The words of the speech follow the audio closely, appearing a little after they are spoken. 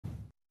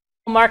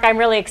Mark, I'm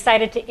really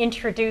excited to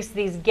introduce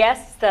these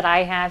guests that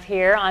I have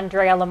here.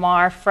 Andrea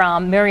Lamar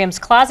from Miriam's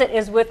Closet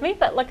is with me,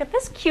 but look at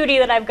this cutie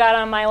that I've got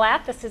on my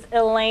lap. This is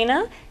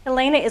Elena.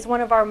 Elena is one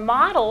of our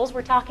models.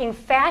 We're talking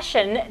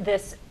fashion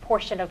this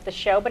portion of the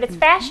show, but it's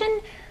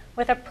fashion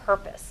with a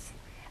purpose.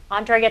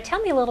 Andrea,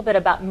 tell me a little bit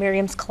about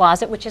Miriam's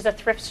Closet, which is a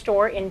thrift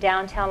store in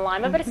downtown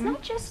Lima, but it's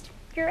not just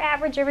your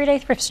average everyday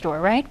thrift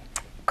store, right?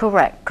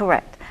 Correct,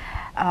 correct.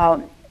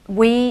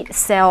 We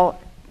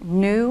sell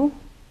new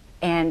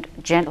and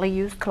gently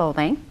used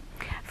clothing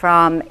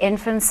from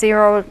infant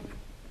 0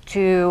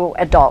 to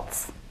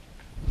adults,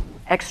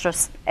 extra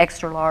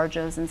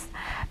larges,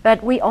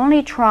 but we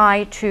only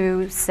try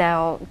to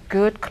sell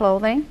good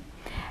clothing,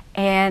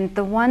 and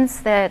the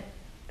ones that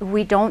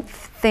we don't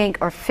think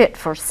are fit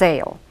for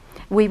sale,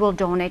 we will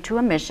donate to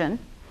a mission.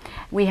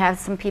 We have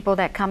some people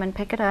that come and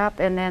pick it up,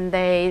 and then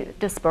they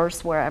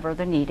disperse wherever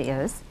the need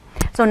is.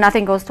 So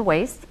nothing goes to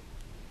waste.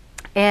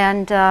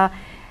 And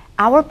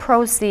our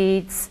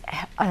proceeds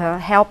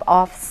help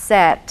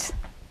offset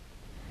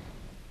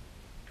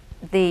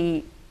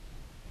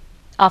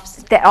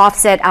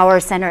offset our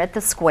Center at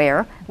the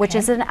Square, which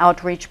is an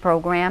outreach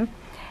program.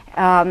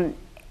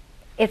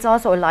 It's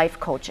also a life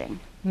coaching.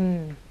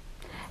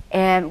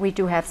 And we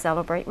do have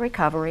Celebrate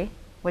Recovery,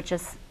 which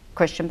is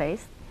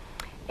Christian-based.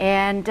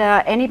 And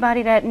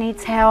anybody that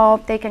needs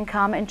help, they can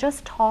come and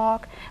just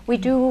talk. We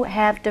do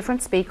have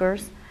different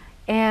speakers.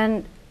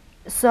 And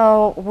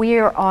so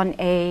we're on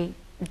a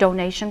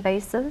donation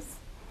basis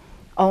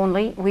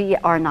only. We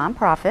are a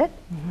nonprofit.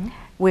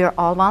 We're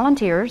all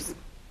volunteers.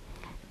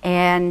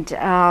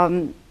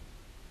 And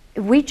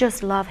we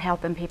just love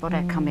helping people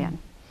that come in.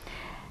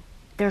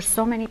 There's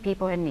so many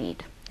people in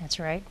need. That's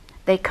right.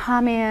 They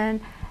come in,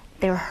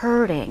 they're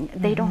hurting,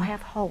 they don't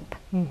have hope.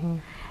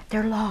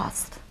 They're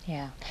lost.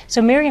 Yeah.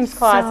 So Miriam's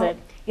Closet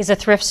is a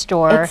thrift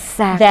store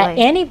Exactly. that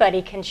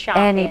anybody can shop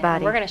in.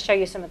 Anybody. We're going to show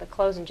you some of the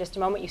clothes in just a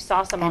moment. You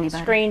saw some on the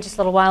screen just a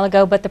little while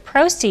ago, but the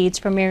proceeds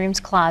from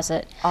Miriam's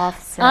Closet,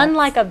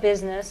 unlike a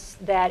business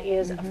that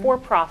is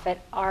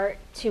for-profit, are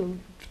to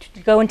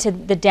go into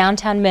the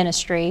downtown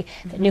ministry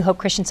that New Hope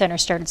Christian Center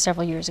started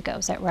several years ago.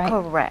 Is that right?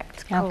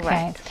 Correct.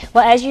 Okay.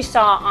 Well, as you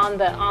saw on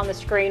the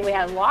screen, we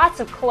have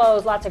lots of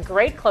clothes, lots of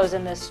great clothes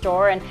in this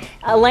store, and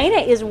Elena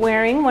is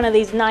wearing one of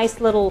these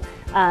nice little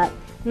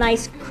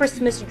nice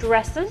Christmas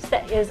dresses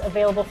that is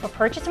available for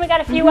purchase. And we got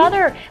a few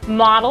other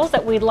models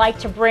that we'd like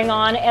to bring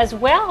on as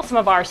well. Some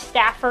of our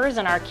staffers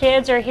and our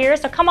kids are here,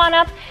 so come on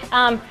up.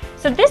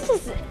 So this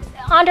is,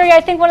 Andrea,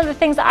 I think one of the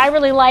things that I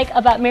really like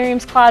about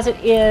Miriam's Closet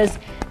is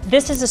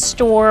this is a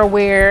store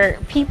where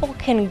people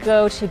can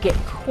go to get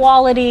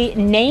quality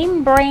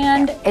name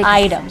brand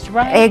items,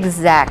 right?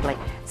 Exactly.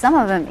 Some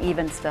of them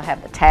even still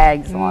have the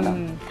tags on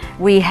them.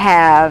 We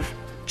have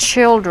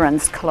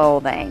children's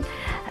clothing.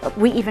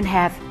 We even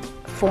have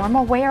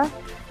formal wear.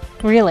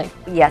 Really?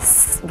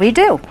 Yes, we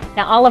do.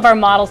 Now, all of our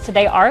models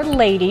today are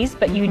ladies,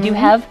 but you do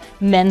have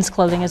men's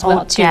clothing as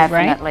well, too,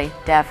 definitely,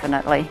 right?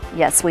 Definitely.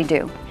 Yes, we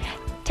do.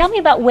 Tell me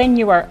about when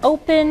you are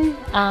open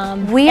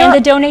and the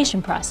donation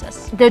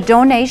process. The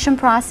donation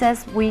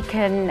process, we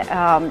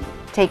can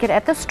take it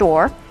at the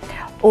store,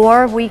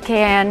 or we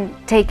can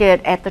take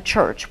it at the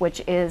church, which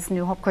is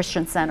New Hope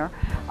Christian Center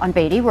on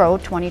Beatty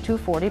Road,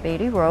 2240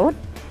 Beatty Road.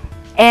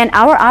 And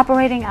our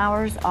operating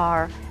hours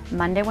are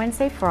Monday,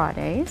 Wednesday,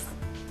 Fridays,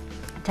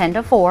 10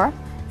 to 4,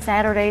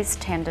 Saturdays,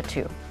 10 to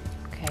 2.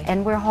 Okay.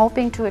 And we're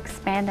hoping to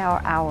expand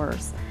our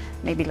hours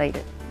maybe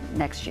later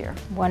next year.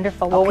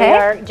 Wonderful. Well, we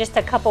are just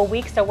a couple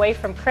weeks away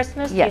from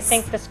Christmas. Yes. Do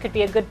you think this could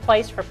be a good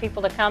place for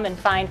people to come and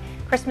find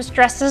Christmas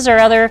dresses or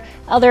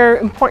other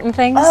important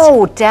things?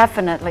 Oh,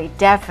 definitely,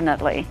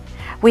 definitely.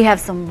 We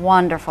have some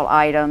wonderful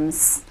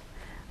items,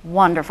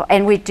 wonderful.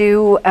 And we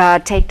do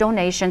take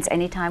donations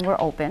anytime we're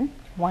open.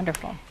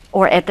 Wonderful.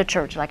 Or at the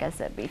church, like I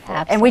said before.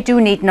 Absolutely. And we do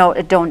need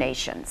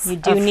donations. You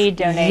do need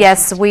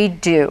donations. Remember we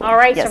do. All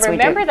right, yes, so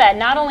remember that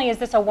not only is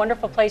this a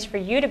wonderful place for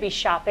you to be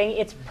shopping,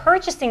 it's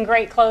purchasing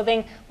great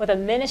clothing with a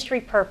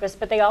ministry purpose,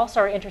 but they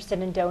also are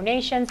interested in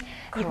donations.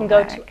 Correct. You can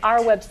go to our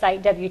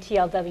website,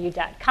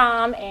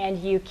 WTLW.com, and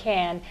you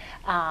can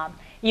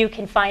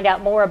find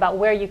out more about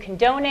where you can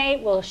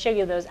donate. We'll show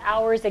you those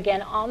hours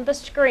again on the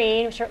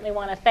screen. We certainly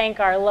want to thank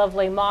our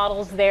lovely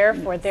models there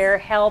for their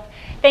help.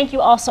 Thank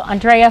you also,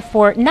 Andrea,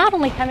 for not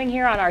only coming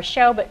here on our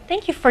show, but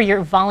thank you for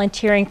your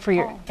volunteering, for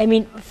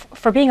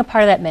being a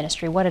part of that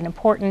ministry. What an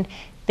important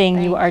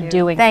thing you are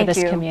doing for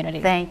this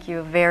community. Thank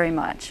you very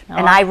much.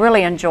 And I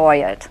really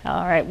enjoy it.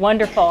 All right,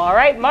 wonderful. All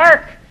right,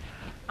 Mark,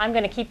 I'm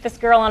going to keep this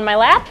girl on my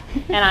lap,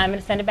 and I'm going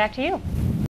to send it back to you.